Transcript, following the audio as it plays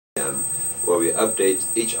where we update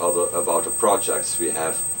each other about the projects we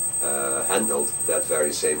have handled that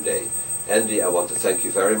very same day. Andy, I want to thank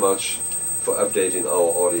you very much for updating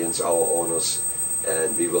our audience, our owners,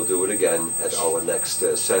 and we will do it again at our next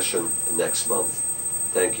session next month.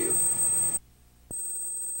 Thank you.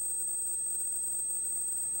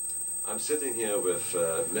 I'm sitting here with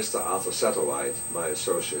Mr. Arthur Satterwhite, my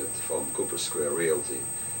associate from Cooper Square Realty.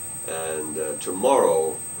 And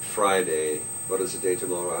tomorrow, Friday, what is the day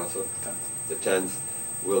tomorrow, Arthur? 10th. The 10th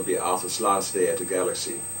will be Arthur's last day at the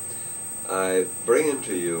Galaxy. I bring him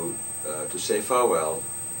to you to say farewell.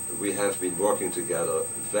 We have been working together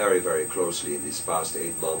very, very closely in these past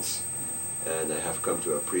 8 months, and I have come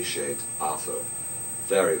to appreciate Arthur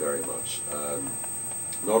very, very much.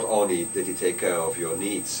 Not only did he take care of your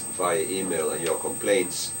needs via email and your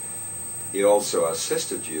complaints, he also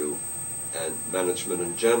assisted you and management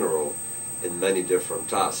in general in many different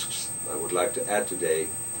tasks. I would like to add today,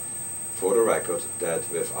 for the record, that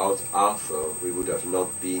without Arthur we would have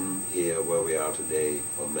not been here where we are today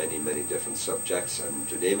on many, many different subjects. And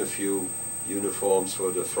to name a few, uniforms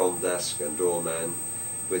for the front desk and doorman,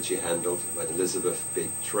 which he handled when Elizabeth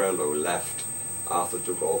Petrello left. Arthur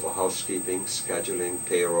took over housekeeping, scheduling,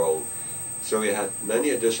 payroll. So he had many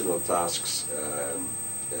additional tasks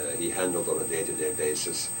he handled on a day-to-day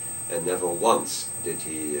basis, and never once did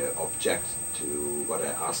he object to what I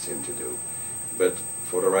asked him to do. But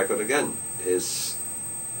for the record again, his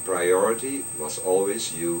priority was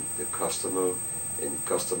always you, the customer, in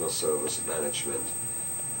customer service management.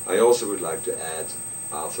 I also would like to add,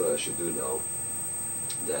 Arthur, as you do know,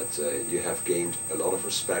 that you have gained a lot of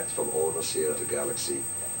respect from owners here at the Galaxy.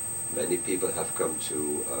 Many people have come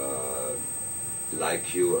to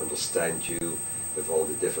like you, understand you, with all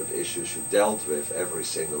the different issues you dealt with every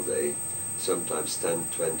single day, sometimes 10,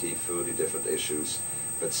 20, 30 different issues,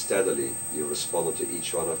 but steadily you responded to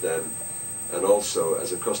each one of them. And also,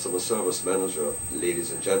 as a customer service manager,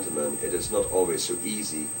 ladies and gentlemen, it is not always so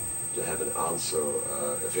easy to have an answer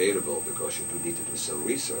available, because you do need to do some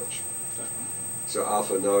research. So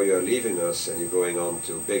Arthur, now you're leaving us and you're going on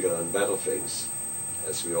to bigger and better things,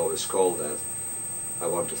 as we always call that. I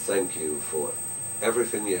want to thank you for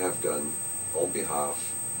everything you have done on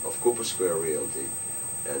behalf of Cooper Square Realty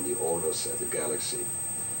and the owners at the Galaxy.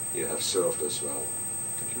 You have served us well.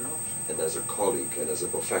 Thank you very much. And as a colleague and as a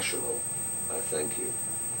professional, I thank you.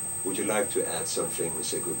 Would you like to add something and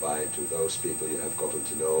say goodbye to those people you have gotten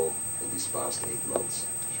to know in these past 8 months?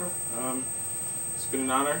 Sure. It's been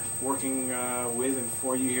an honor working with and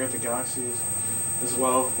for you here at the Galaxy, as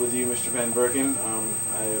well with you, Mr. Van Bergen.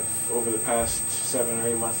 I have, over the past 7 or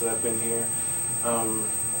 8 months that I've been here,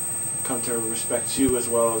 come to respect you as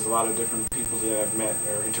well as a lot of different people that I've met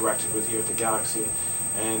or interacted with here at the Galaxy.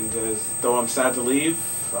 And though I'm sad to leave,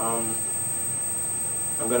 I'm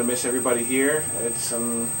going to miss everybody here.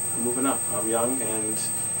 I'm moving up. I'm young, and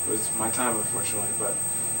it was my time, unfortunately. But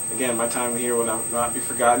again, my time here will not be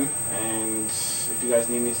forgotten. And if you guys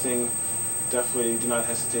need anything, definitely do not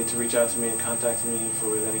hesitate to reach out to me and contact me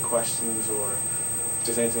with any questions, or if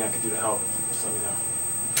there's anything I can do to help, just let me know.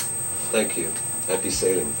 Thank you. Happy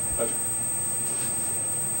sailing. Pleasure.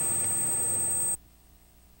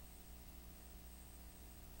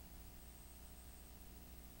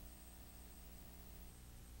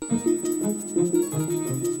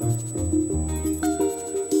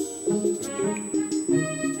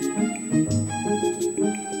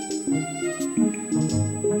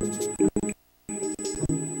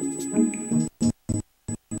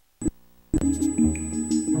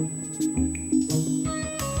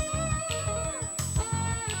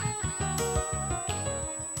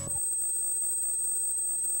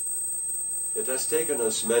 It has taken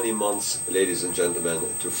us many months, ladies and gentlemen,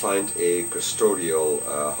 to find a custodial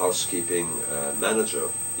housekeeping manager.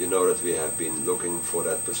 You know that we have been looking for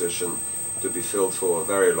that position to be filled for a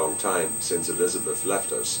very long time, since Elizabeth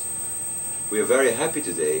left us. We are very happy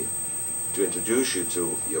today to introduce you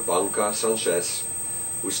to Yobanka Sanchez,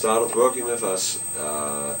 who started working with us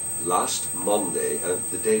last Monday.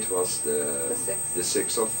 The date was the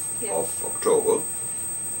 6th of October.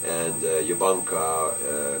 And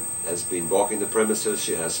Yobanka has been walking the premises.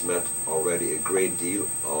 She has met already a great deal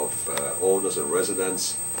of owners and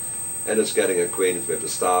residents, and is getting acquainted with the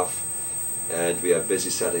staff. And we are busy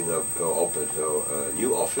setting her up at her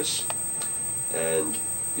new office. And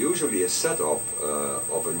usually a setup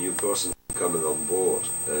of a new person coming on board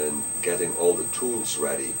and getting all the tools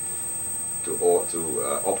ready to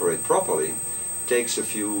operate properly takes a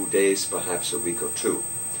few days, perhaps a week or two.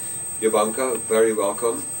 Yobanka, very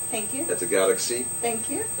welcome. Thank you. At the Galaxy. Thank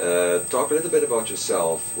you. Talk a little bit about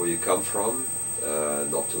yourself, where you come from,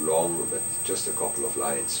 not too long, but just a couple of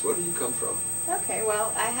lines. Where do you come from? Okay,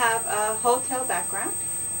 well, I have a hotel background.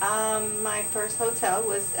 My first hotel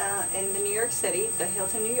was in the New York City, the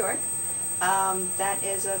Hilton, New York. That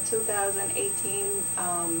is a 2018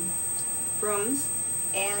 rooms,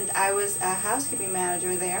 and I was a housekeeping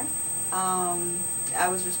manager there. I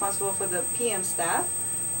was responsible for the PM staff,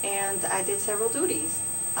 and I did several duties.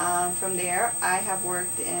 From there, I have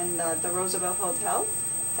worked in the Roosevelt Hotel.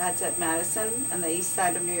 That's at Madison on the east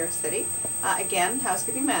side of New York City. Again,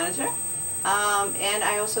 housekeeping manager. And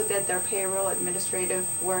I also did their payroll administrative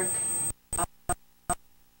work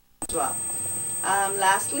as well.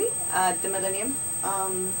 Lastly, the Millennium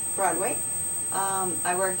Broadway.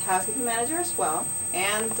 I worked housekeeping manager as well.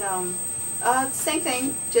 And same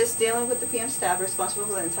thing, just dealing with the PM staff, responsible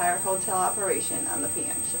for the entire hotel operation on the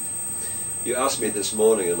PM shift. You asked me this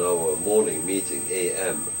morning in our morning meeting,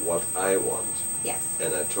 AM, what I want. Yes.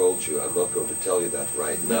 And I told you I'm not going to tell you that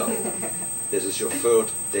right now. This is your third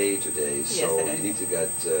day today, so yes, you need to get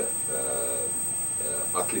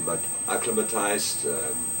acclimatized.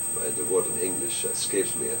 The word in English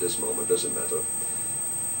escapes me at this moment, doesn't matter.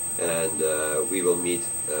 And we will meet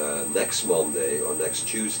next Monday or next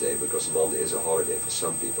Tuesday, because Monday is a holiday for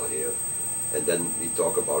some people here. And then we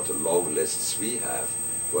talk about the long lists we have,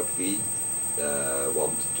 what we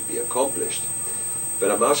want to be accomplished. But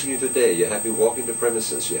I'm asking you today, you have been walking the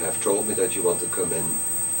premises, you have told me that you want to come in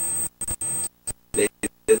late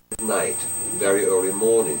at night, very early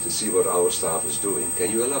morning, to see what our staff is doing. Can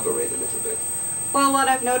you elaborate a little bit? Well, what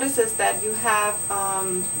I've noticed is that you have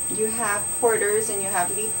porters and you have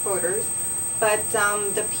lead porters, but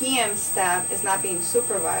the PM staff is not being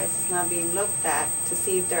supervised, it's not being looked at to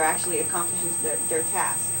see if they're actually accomplishing their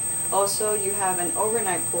task. Also, you have an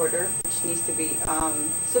overnight porter, which needs to be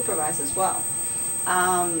supervised as well.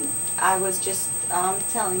 I was just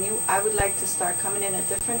telling you, I would like to start coming in at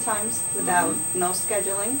different times without no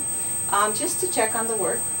scheduling, just to check on the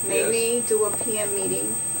work. Maybe Yes. do a PM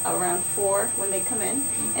meeting around 4 when they come in,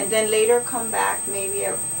 and then later come back maybe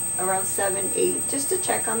around 7, 8, just to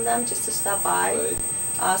check on them, just to stop by,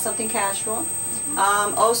 Right. something casual.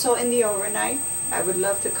 Also in the overnight, I would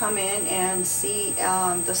love to come in and see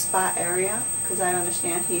the spa area, because I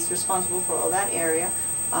understand he's responsible for all that area.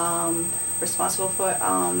 Responsible for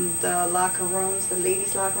the locker rooms, the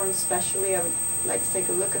ladies' locker rooms especially. I would like to take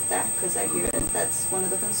a look at that, because I hear that that's one of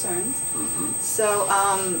the concerns. So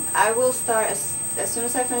I will start as soon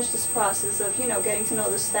as I finish this process of, getting to know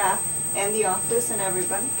the staff and the office and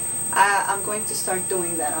everyone. I'm going to start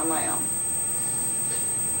doing that on my own.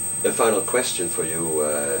 A final question for you,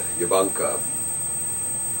 Jovanka.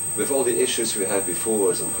 With all the issues we had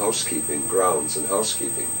before us on housekeeping, grounds and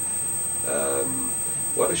housekeeping,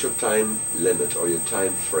 what is your time limit or your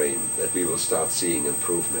time frame that we will start seeing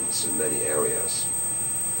improvements in many areas?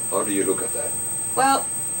 How do you look at that? Well,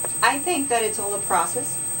 I think that it's all a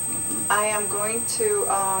process. I am going to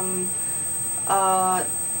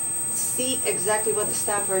see exactly what the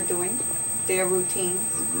staff are doing, their routines,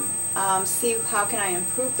 see how can I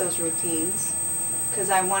improve those routines, because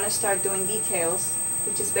I want to start doing details,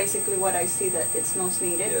 which is basically what I see that it's most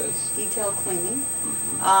needed. Yes. Detail cleaning.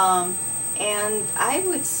 And I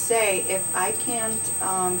would say if I can't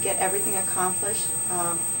get everything accomplished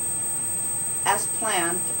as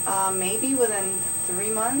planned, maybe within 3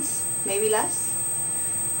 months, maybe less.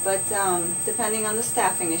 But depending on the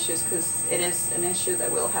staffing issues, because it is an issue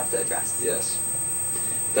that we'll have to address. Yes.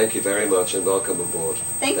 Thank you very much and welcome aboard.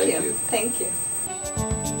 Thank you. Thank you.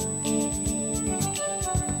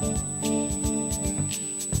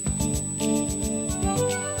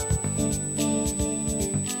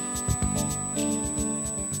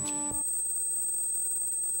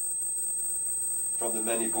 From the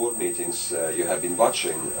many board meetings you have been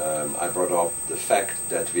watching, I brought up the fact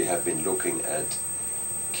that we have been looking at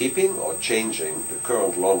keeping or changing the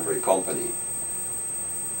current laundry company.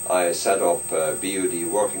 I set up BUD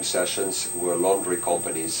working sessions where laundry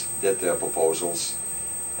companies did their proposals,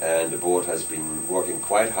 and the board has been working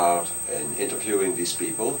quite hard in interviewing these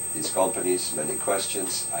people, these companies, many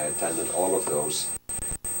questions. I attended all of those.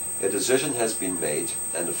 A decision has been made,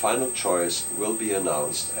 and the final choice will be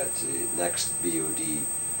announced at the next BUD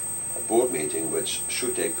board meeting, which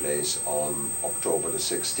should take place on October the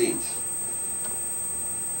 16th.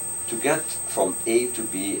 To get from A to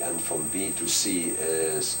B and from B to C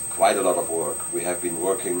is quite a lot of work. We have been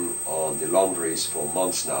working on the laundries for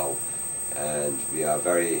months now, and we are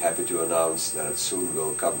very happy to announce that it soon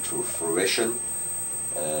will come to fruition,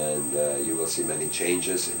 and you will see many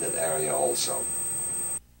changes in that area also.